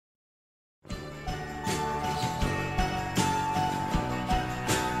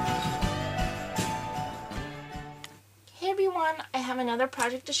everyone, I have another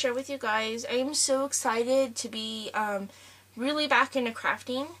project to share with you guys. I am so excited to be really back into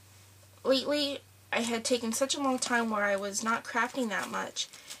crafting. Lately, I had taken such a long time where I was not crafting that much,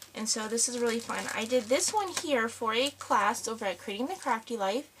 and so this is really fun. I did this one here for a class over at Creating the Crafty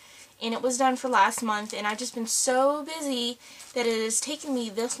Life, and it was done for last month, and I've just been so busy that it has taken me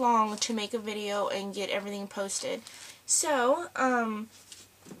this long to make a video and get everything posted. So,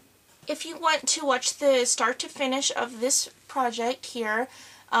 if you want to watch the start to finish of this project here,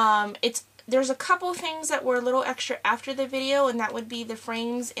 there's a couple things that were a little extra after the video, and that would be the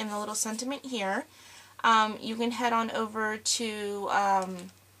frames and the little sentiment here. You can head on over to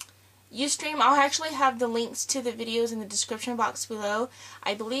Ustream. I'll actually have the links to the videos in the description box below.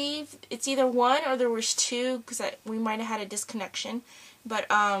 I believe it's either one or there was two, because we might have had a disconnection. But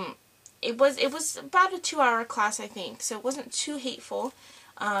it was about a 2-hour class, I think, so it wasn't too hateful.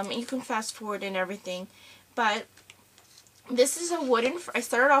 And you can fast forward and everything. But this is a wooden, I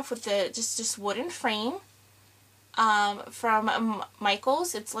started off with the just wooden frame from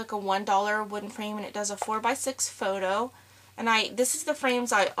Michael's. It's like a $1 wooden frame, and it does a 4x6 photo. And this is the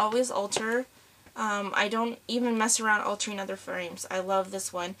frames I always alter. I don't even mess around altering other frames. I love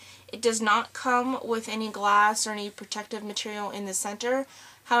this one. It does not come with any glass or any protective material in the center.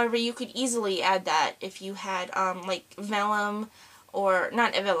 However, you could easily add that if you had like vellum, or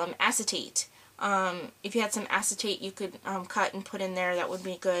not vellum, acetate. If you had some acetate you could cut and put in there, that would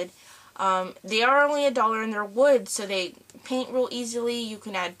be good. They are only $1 and they're wood, so they paint real easily. You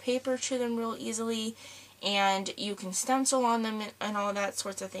can add paper to them real easily, and you can stencil on them and all that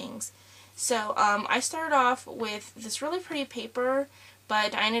sorts of things. So I started off with this really pretty paper,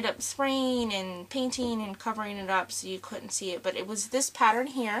 but I ended up spraying and painting and covering it up so you couldn't see it. But it was this pattern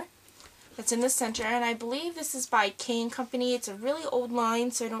here that's in the center, and I believe this is by K & Company. It's a really old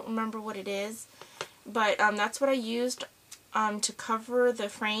line, so I don't remember what it is. But that's what I used to cover the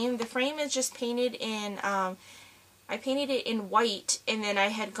frame. The frame is just painted in, I painted it in white, and then I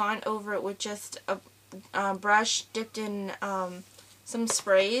had gone over it with just a brush dipped in some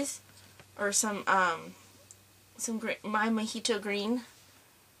sprays, or some my mojito green,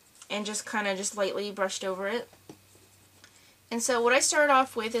 and just kind of just lightly brushed over it. And so what I started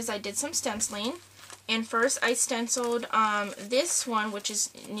off with is I did some stenciling, and first I stenciled this one, which is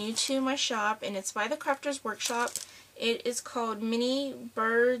new to my shop, and it's by the Crafters Workshop. It is called Mini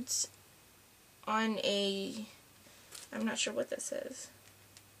Birds on a, I'm not sure what this says.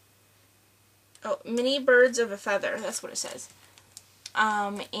 Oh, Mini Birds of a Feather, that's what it says.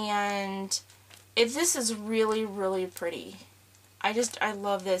 And this is really, really pretty. I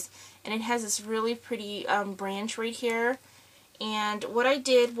love this, and it has this really pretty branch right here. And what I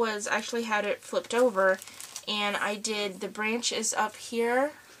did was actually had it flipped over, and I did, the branch is up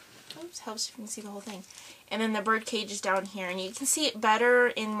here. Oops, helps if you can see the whole thing. And then the bird cage is down here, and you can see it better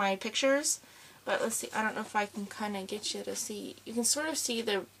in my pictures. But let's see, I don't know if I can kind of get you to see. You can sort of see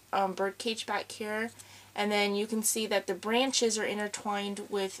the bird cage back here, and then you can see that the branches are intertwined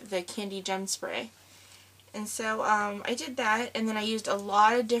with the candy gem spray. And so I did that, and then I used a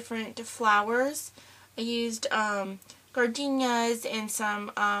lot of different flowers. I used gardenias and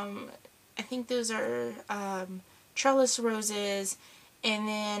some, I think those are trellis roses, and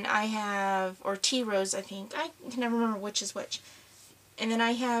then I have, or tea rose I think, I can never remember which is which. And then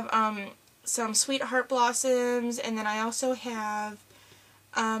I have some sweetheart blossoms, and then I also have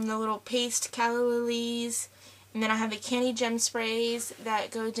the little paste calla lilies, and then I have the candy gem sprays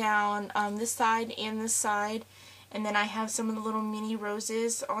that go down this side and this side, and then I have some of the little mini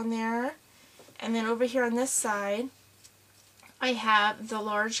roses on there. And then over here on this side I have the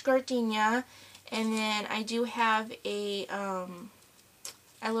large gardenia, and then I do have a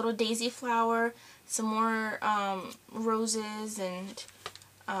little daisy flower, some more roses and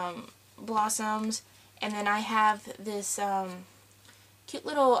blossoms, and then I have this cute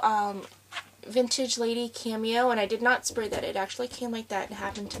little vintage lady cameo, and I did not spray that. It actually came like that and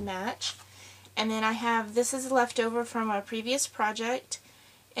happened to match. And then I have, this is left over from a previous project,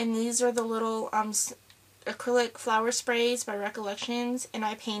 and these are the little acrylic flower sprays by Recollections, and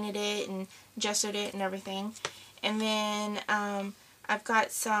I painted it and gessoed it and everything. And then I've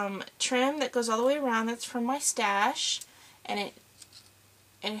got some trim that goes all the way around. That's from my stash, and it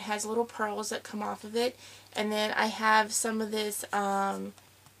has little pearls that come off of it. And then I have some of this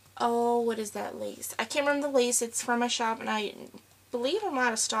oh, what is that lace? I can't remember the lace. It's from my shop, and I believe I'm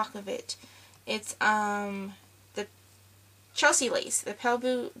out of stock of it. It's the Chelsea lace, the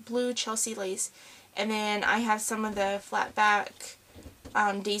pale blue Chelsea lace. And then I have some of the flat back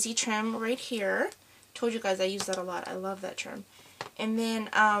daisy trim right here. Told you guys I use that a lot. I love that trim. And then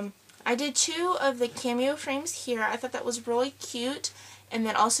I did 2 of the cameo frames here. I thought that was really cute, and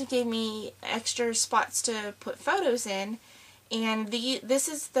then also gave me extra spots to put photos in. And this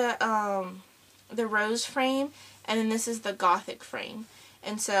is the rose frame, and then this is the gothic frame.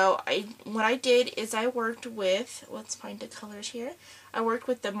 And so what I did is I worked with, let's find the colors here. I worked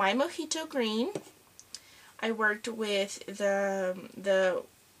with the My Mojito Green. I worked with the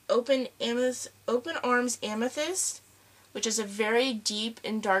Open Arms Amethyst, which is a very deep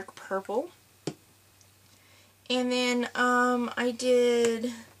and dark purple. And then I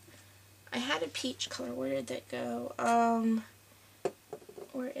had a peach color. Where did that go?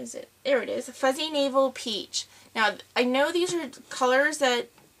 Where is it? There it is. A Fuzzy Navel Peach. Now, I know these are colors that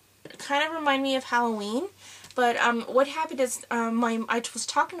kind of remind me of Halloween, but what happened is I was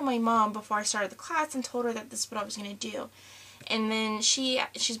talking to my mom before I started the class and told her that this is what I was going to do. And then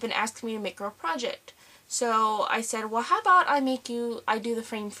she's been asking me to make her a project. So I said, well, how about I do the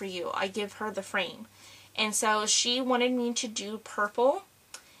frame for you. I give her the frame. And so she wanted me to do purple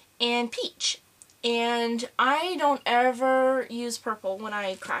and peach. And I don't ever use purple when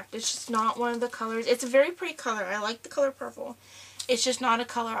I craft. It's just not one of the colors. It's a very pretty color. I like the color purple. It's just not a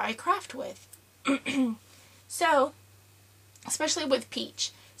color I craft with. So, especially with peach.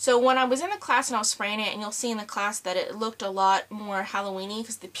 So when I was in the class and I was spraying it, and you'll see in the class that it looked a lot more Halloween-y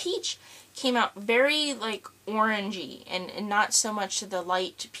because the peach came out very like orangey and not so much the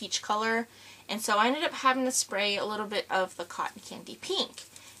light peach color. And so I ended up having to spray a little bit of the Cotton Candy Pink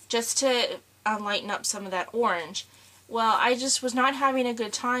just to lighten up some of that orange. Well, I just was not having a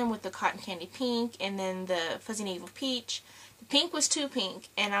good time with the Cotton Candy Pink and then the Fuzzy Navel Peach. The pink was too pink,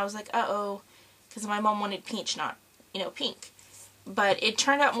 and I was like, uh-oh, because my mom wanted peach, not, pink. But it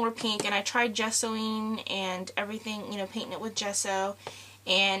turned out more pink, and I tried gessoing and everything, painting it with gesso,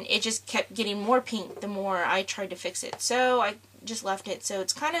 and it just kept getting more pink the more I tried to fix it. So I just left it. So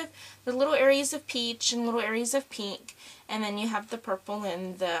it's kind of the little areas of peach and little areas of pink, and then you have the purple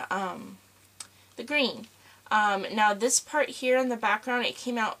and the green. Now this part here in the background, it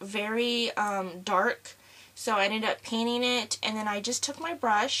came out very dark, so I ended up painting it, and then I just took my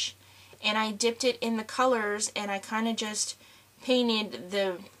brush and I dipped it in the colors, and I kind of just painted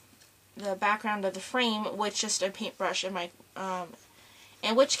the background of the frame with just a paintbrush in my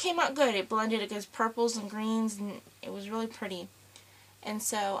and which came out good. It blended against purples and greens, and it was really pretty. And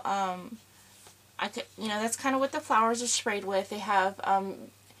so I could, that's kind of what the flowers are sprayed with. They have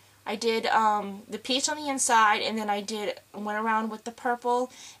I did the peach on the inside, and then I went around with the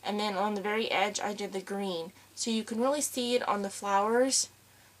purple, and then on the very edge I did the green. So you can really see it on the flowers.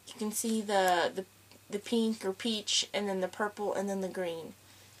 You can see the pink or peach, and then the purple, and then the green.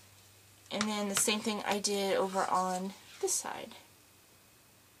 And then the same thing I did over on this side.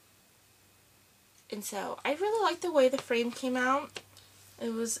 And so I really liked the way the frame came out.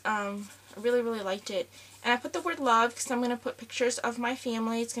 It was, I really, really liked it. And I put the word love because I'm going to put pictures of my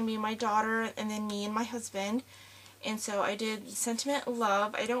family. It's going to be my daughter and then me and my husband. And so I did sentiment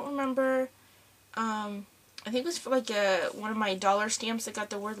love. I don't remember, I think it was for like one of my dollar stamps I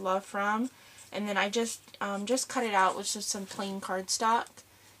got the word love from. And then I just cut it out with just some plain cardstock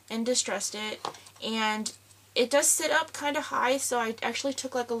and distressed it. And it does sit up kind of high, so I actually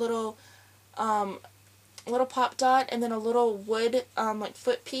took like a little pop dot and then a little wood like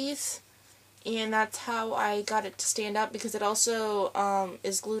foot piece, and that's how I got it to stand up, because it also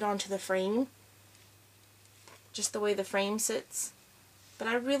is glued onto the frame, just the way the frame sits. But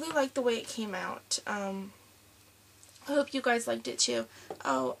I really like the way it came out. I hope you guys liked it too.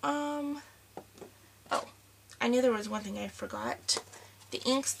 Oh, I knew there was one thing I forgot. The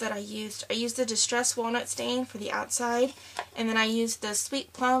inks that I used the Distress Walnut Stain for the outside, and then I used the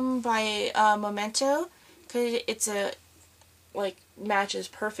Sweet Plum by Memento, because it's matches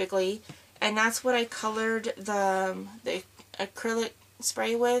perfectly, and that's what I colored the acrylic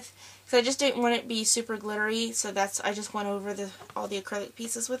spray with, because I just didn't want it to be super glittery, so I just went over all the acrylic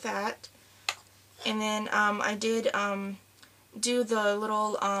pieces with that. And then I did do the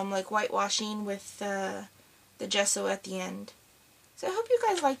little like whitewashing with the gesso at the end. So I hope you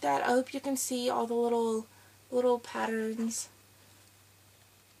guys like that. I hope you can see all the little patterns.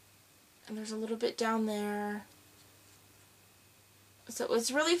 And there's a little bit down there. So it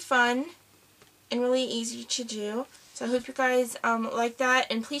was really fun and really easy to do. So I hope you guys like that.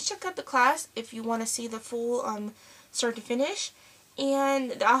 And please check out the class if you want to see the full start to finish.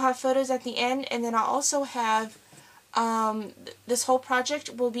 And I'll have photos at the end. And then I'll also have this whole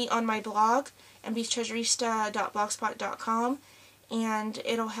project will be on my blog, mbstreasurista.blogspot.com, and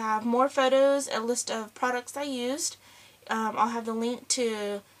it'll have more photos, a list of products I used. I'll have the link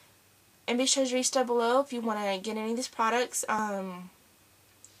to MB Treasurista below if you want to get any of these products.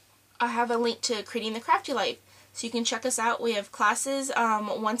 I have a link to Creating the Crafty Life, so you can check us out. We have classes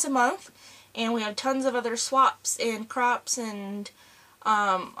once a month, and we have tons of other swaps and crops and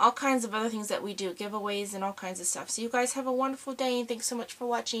all kinds of other things that we do, giveaways and all kinds of stuff. So you guys have a wonderful day, and thanks so much for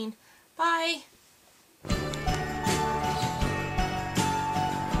watching. Bye!